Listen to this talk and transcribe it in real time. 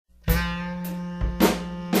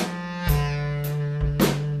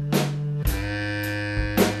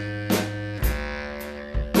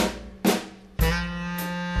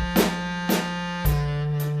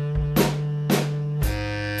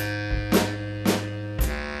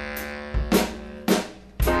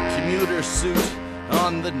sailor suit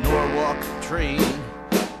on the Norwalk train,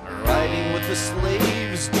 riding with the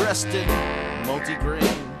slaves dressed in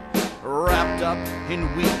multigrain, wrapped up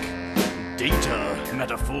in weak data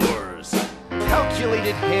metaphors,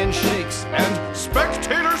 calculated handshakes and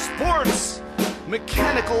spectator sports,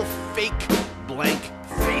 mechanical fake blank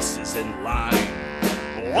faces in line,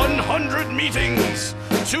 100 meetings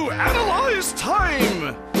to analyze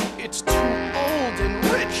time. It's too old and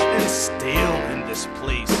rich and stale in this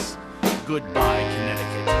place. Goodbye,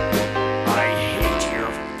 Connecticut. I hate your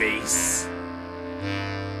face.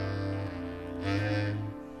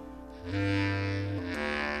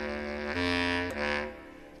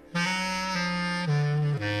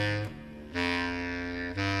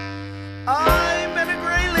 I met a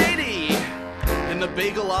gray lady in the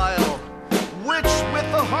bagel aisle, which with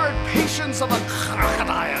the hard patience of a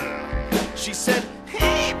crocodile. She said,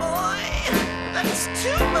 "Hey boy, that's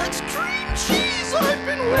too much cream cheese. I've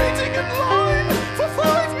been waiting in line for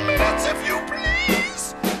 5 minutes, if you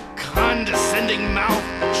please." Condescending mouth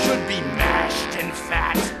should be mashed in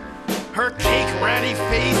fat. Her cake ratty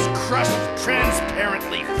face crushed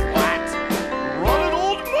transparently flat. Rotted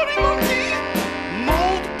old muddy monkey,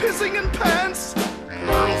 mold pissing in pants,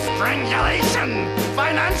 girl strangulation,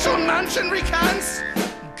 financial mansion recants.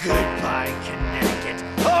 Goodbye, Connecticut.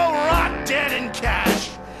 Oh, rot dead in cash.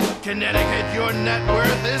 Connecticut, your net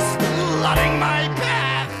worth is flooding my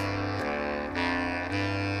path.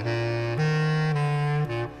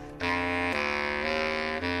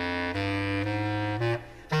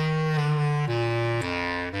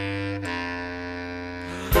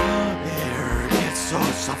 Air gets so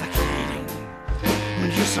suffocating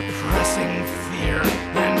when you're suppressing fear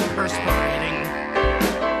and perspirating.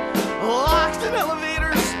 Locked in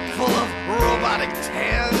elevators full of robotic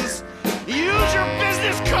tans. Use your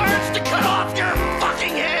business cards to cut off your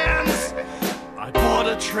fucking hands. I bought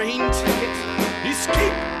a train ticket,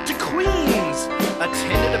 escaped to Queens,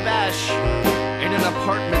 attended a bash in an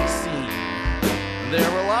apartment scene. There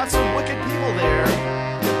were lots of wicked people there,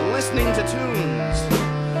 listening to tunes.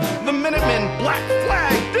 The Minutemen, Black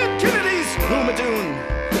Flag, Dead Kennedys, Hoomadoon.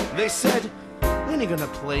 They said, "When are you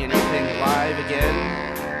gonna play anything live again?"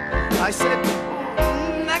 I said,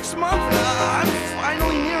 "Next month. I'm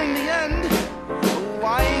finally nearing the end.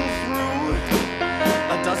 Lying through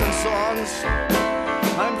a dozen songs.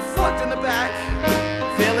 I'm fucked in the back,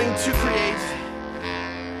 failing to create."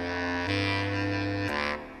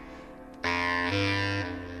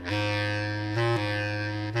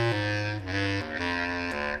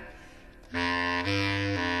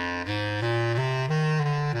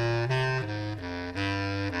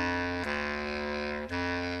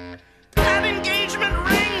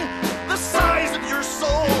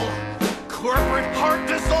 Corporate heart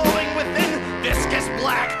dissolving within viscous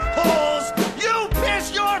black holes. You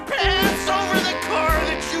piss your pants over the car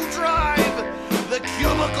that you drive. The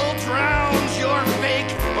cubicle drowns your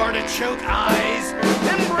fake artichoke eyes,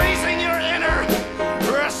 embracing your inner